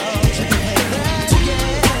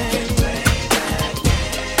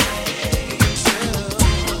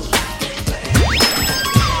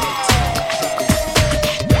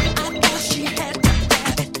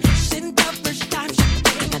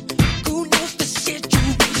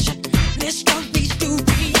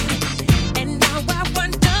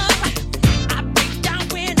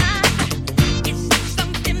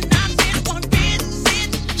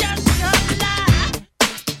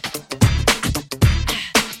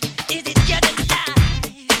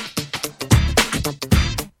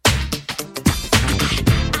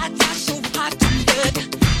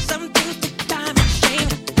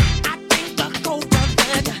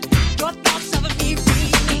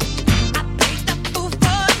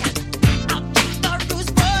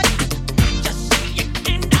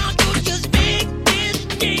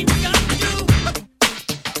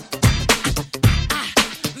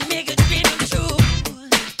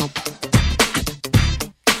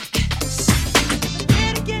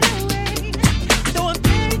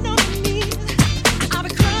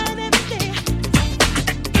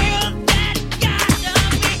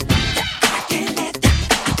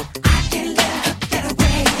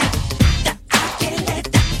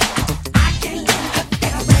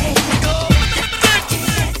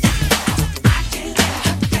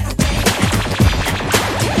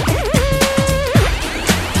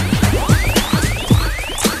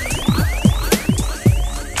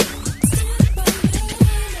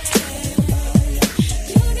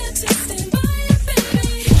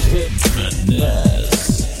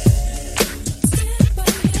Finesse.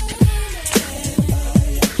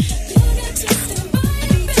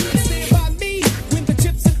 Stand by me when the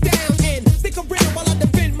chips are down and stick around while I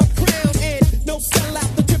defend my crown. And no sell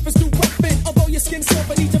out, the trip is too rough. And although your skin's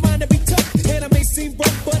soft, I need your mind to be tough. And I may seem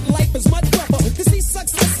rough, but life is much rougher. To see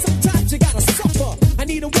success, sometimes you gotta suffer. I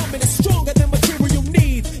need a woman that's stronger than material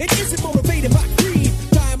need. It isn't motivated by greed.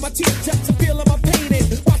 Drying my tears up to feeling my pain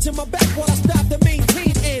and watching my back while I strive to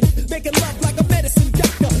maintain and making love like a medicine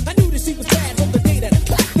doctor. I knew that she was bad from the day that I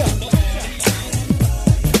clapped her.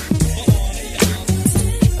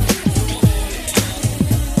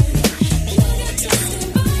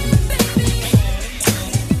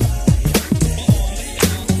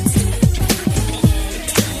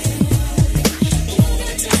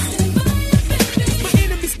 My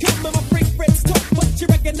enemies come and my break friends talk, but you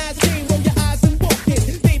recognize game when your eyes and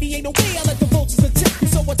walking. Baby, ain't no way I let the vultures attack you,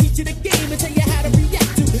 so I teach you the game and tell you how to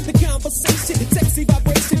react to the conversation. Sexy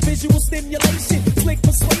vibration, visual stimulation, slick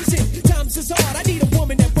persuasion. Times is hard. I need a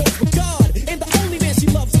woman that rolls with God, and the only man she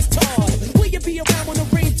loves is Todd. Will you be around when the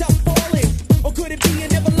raindrops falling, or could it be you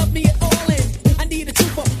never loved me at all? And I need a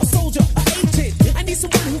trooper, a soldier, an agent. I need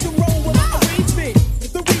someone who can roll with my arrangement.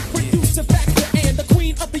 The reproducer factor and the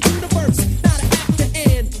queen of the universe, not an actor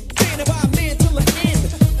and fan of our man till the end.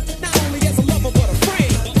 Not only as a lover but a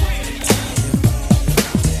friend.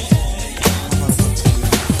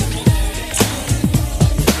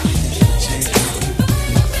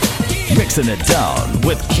 Mixing it down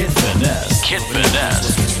with Kid Finesse. Kid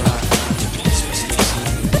Finesse.